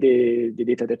only the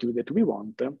data that we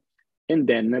want. And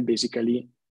then basically,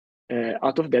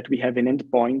 out of that, we have an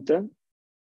endpoint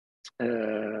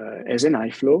as an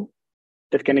iFlow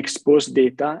that can expose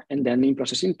data. And then in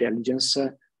Process Intelligence,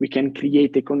 we can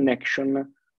create a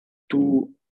connection to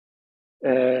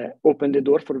open the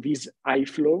door for this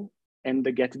iFlow and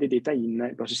get the data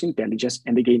in Process Intelligence.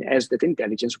 And again, as data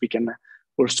intelligence, we can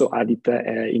also add it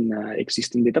in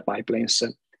existing data pipelines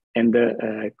and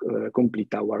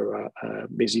complete our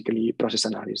basically process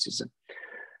analysis.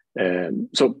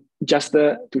 So just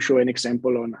to show an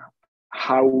example on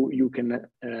how you can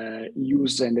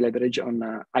use and leverage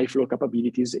on iFlow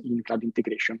capabilities in cloud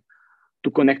integration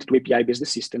to connect to API-based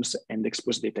systems and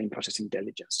expose data in Process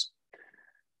Intelligence.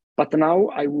 But now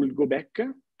I will go back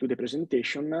to the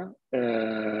presentation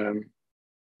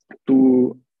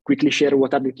to quickly share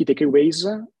what are the key takeaways.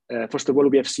 First of all,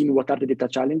 we have seen what are the data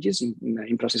challenges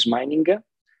in process mining.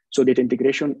 So data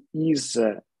integration is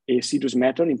a serious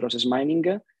matter in process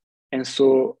mining. And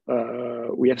so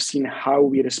we have seen how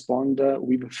we respond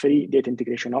with 3 data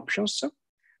integration options: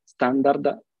 standard,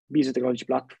 business technology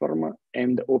platform,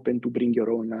 and open to bring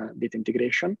your own data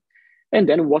integration. And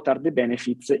then what are the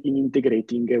benefits in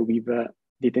integrating with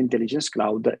data intelligence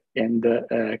cloud and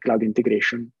cloud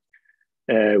integration,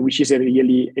 which is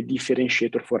really a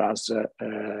differentiator for us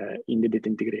in the data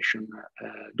integration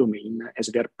domain, as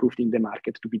we are proved in the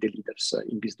market to be the leaders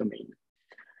in this domain.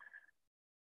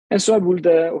 And so I would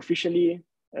officially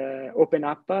open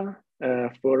up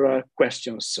for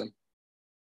questions.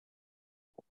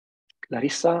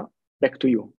 Larissa, back to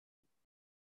you.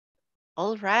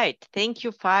 All right. Thank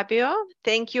you, Fabio.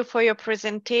 Thank you for your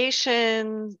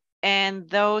presentation and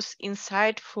those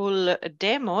insightful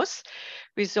demos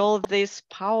with all these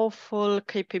powerful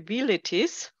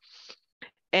capabilities.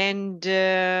 And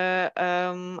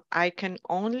I can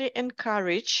only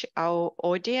encourage our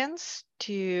audience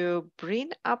to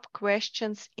bring up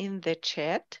questions in the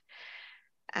chat.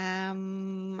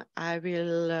 I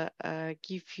will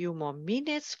give you more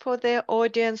minutes for the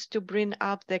audience to bring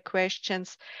up the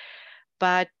questions.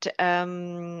 But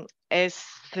as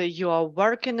you are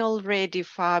working already,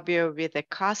 Fabio, with the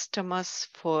customers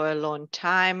for a long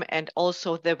time, and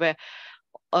also there were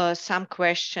some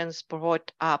questions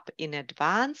brought up in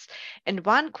advance. And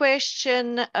one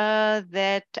question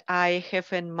that I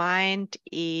have in mind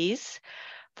is,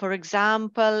 for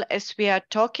example, as we are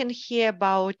talking here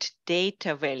about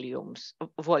data volumes,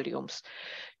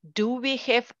 do we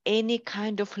have any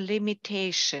kind of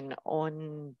limitation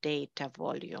on data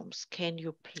volumes? Can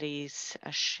you please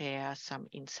share some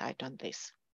insight on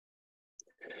this?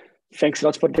 Thanks a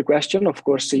lot for the question. Of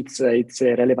course, it's a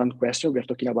relevant question. We're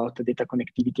talking about data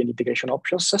connectivity and integration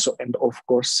options. So, and of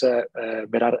course,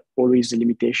 there are always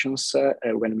limitations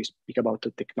when we speak about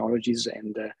the technologies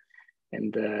and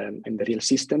the real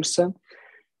systems.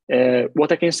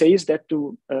 What I can say is that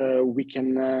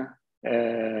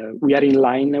we are in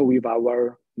line with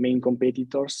our main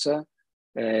competitors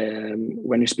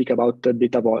when we speak about the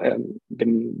data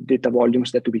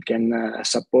volumes that we can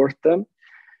support.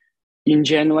 In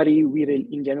January, we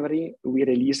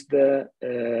released a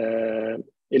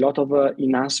lot of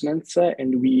enhancements,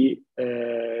 and we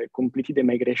completed the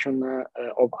migration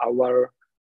of our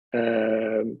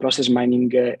process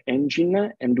mining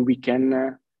engine, and we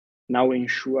can now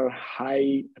ensure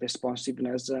high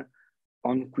responsiveness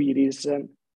on queries,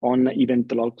 on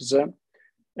event logs, up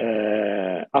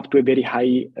to a very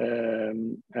high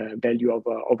value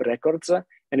of records.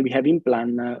 And we have in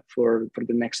plan for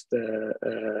the next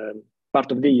part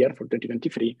of the year, for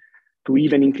 2023, to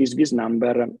even increase this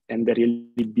number and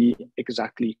really be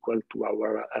exactly equal to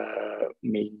our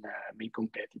main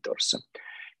competitors.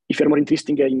 If you're more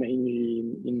interested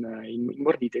in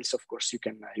more details, of course, you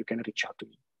can reach out to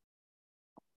me.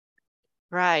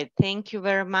 Right. Thank you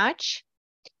very much.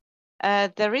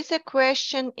 There is a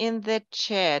question in the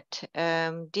chat.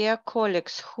 Dear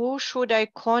colleagues, who should I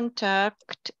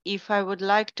contact if I would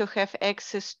like to have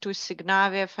access to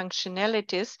Signavio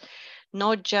functionalities,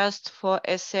 not just for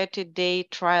a 30-day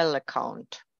trial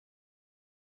account?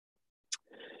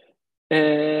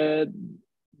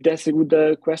 That's a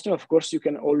good question. Of course, you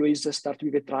can always start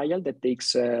with a trial that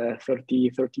takes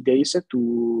 30 days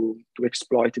to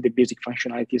exploit the basic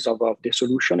functionalities of the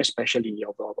solution, especially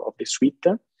of the suite.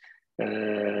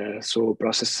 So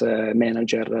process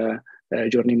manager,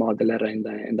 journey modeler,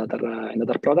 and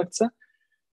other products.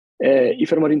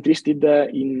 If you're more interested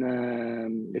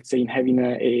in, let's say, in having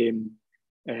in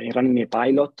running a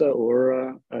pilot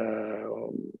or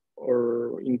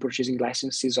in purchasing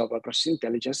licenses of process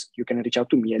intelligence, you can reach out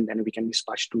to me, and then we can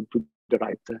dispatch to the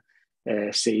right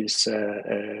sales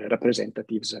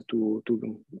representatives to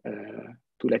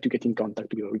let you get in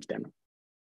contact with them.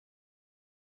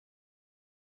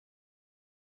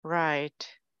 Right.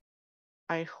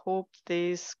 I hope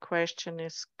this question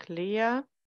is clear.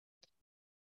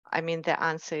 I mean, the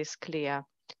answer is clear.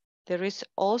 There is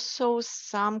also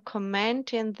some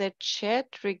comment in the chat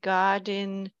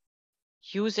regarding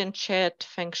using chat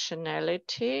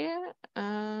functionality.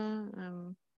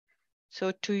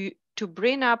 So to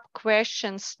bring up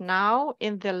questions now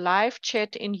in the live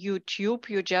chat in YouTube,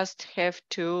 you just have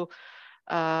to,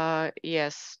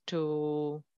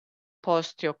 to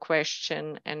post your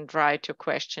question and write your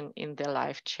question in the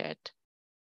live chat.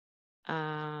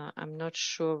 I'm not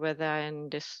sure whether I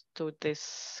understood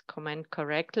this comment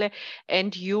correctly.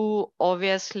 And you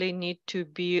obviously need to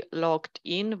be logged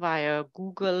in via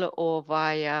Google or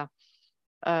via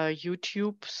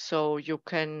YouTube, so you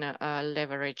can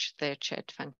leverage the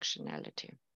chat functionality.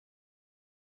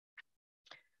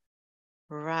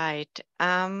 Right.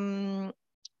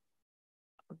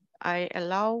 I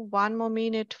allow 1 more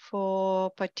minute for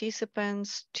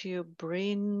participants to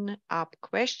bring up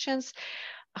questions.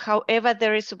 However,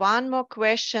 there is one more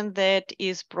question that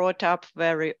is brought up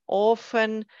very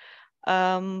often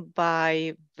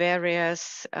by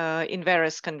various in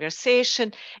various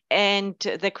conversation, and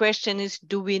the question is: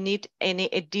 do we need any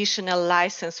additional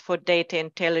license for data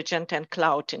intelligence and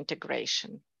cloud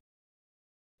integration?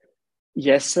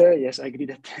 Yes, yes, I agree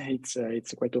that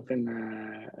it's quite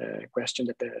often a question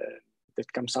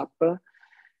that comes up.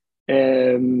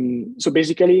 So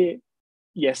basically,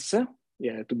 yes,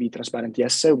 to be transparent,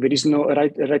 yes. There is no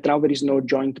right now. There is no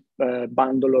joint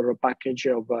bundle or package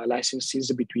of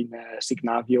licenses between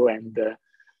Signavio and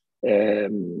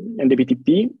the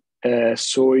BTP.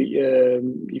 So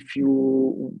if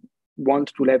you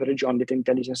want to leverage on data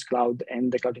intelligence cloud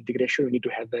and the cloud integration, you need to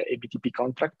have a BTP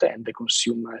contract and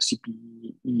consume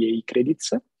CPEA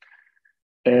credits.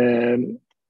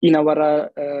 In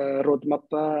our roadmap,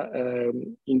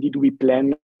 indeed, we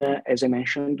plan, as I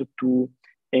mentioned, to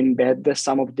embed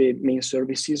some of the main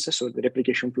services, so the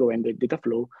replication flow and the data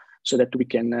flow, so that we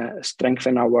can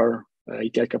strengthen our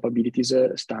ETL capabilities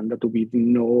standard with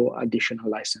no additional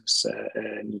license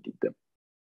needed.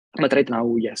 But right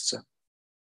now, yes.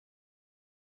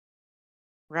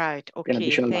 Right. Okay. An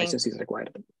additional license is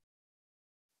required.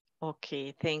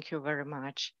 Okay. Thank you very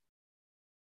much.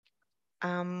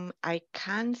 I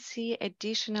can't see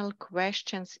additional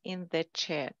questions in the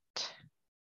chat.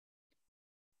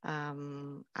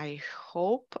 I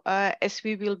hope, as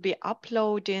we will be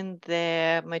uploading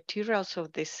the materials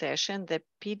of this session, the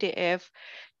PDF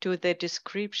to the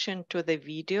description to the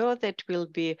video that will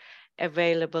be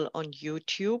available on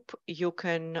YouTube, you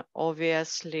can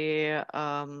obviously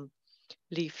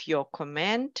leave your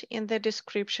comment in the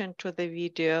description to the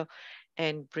video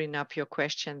and bring up your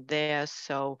question there,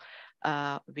 so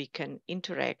we can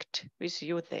interact with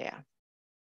you there.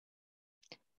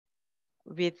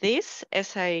 With this,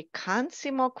 as I can't see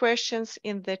more questions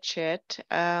in the chat,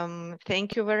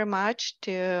 thank you very much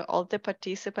to all the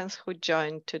participants who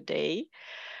joined today.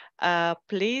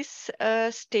 Please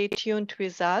stay tuned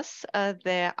with us.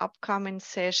 The upcoming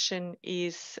session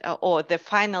is, or the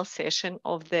final session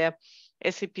of the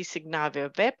SAP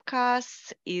Signavio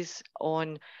webcast is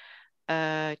on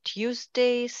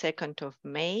Tuesday, 2nd of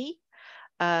May.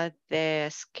 The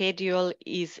schedule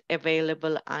is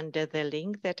available under the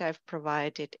link that I've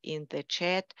provided in the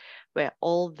chat, where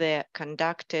all the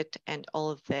conducted and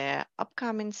all the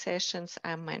upcoming sessions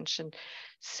are mentioned.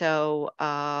 So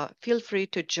feel free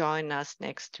to join us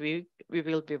next week. We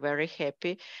will be very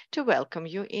happy to welcome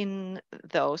you in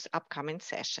those upcoming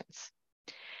sessions.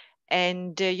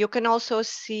 And you can also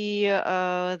see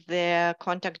the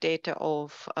contact data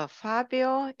of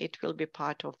Fabio. It will be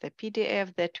part of the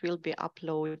PDF that will be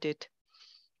uploaded.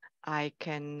 I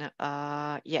can,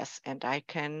 yes, and I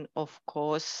can, of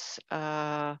course,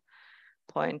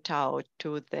 point out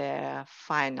to the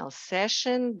final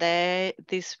session that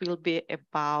this will be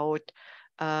about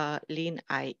Lean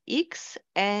IX,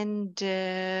 and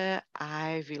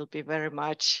I will be very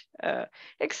much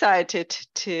excited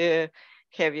to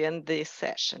have you in this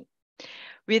session.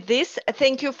 With this,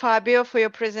 thank you, Fabio, for your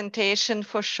presentation,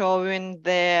 for showing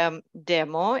the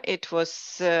demo. It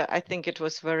was, I think it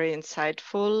was very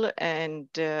insightful and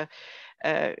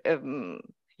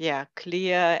yeah,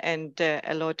 clear, and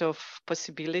a lot of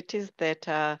possibilities that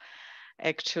are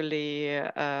actually,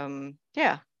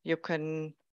 yeah, you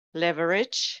can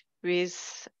leverage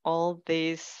with all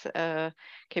these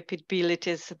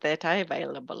capabilities that are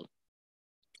available.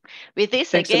 With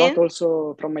this, thanks again, a lot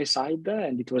also from my side,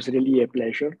 and it was really a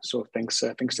pleasure. So thanks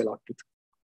a lot.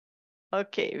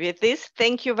 Okay, with this,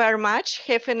 thank you very much.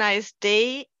 Have a nice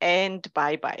day, and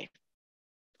bye-bye.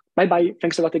 Bye-bye.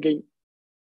 Thanks a lot again.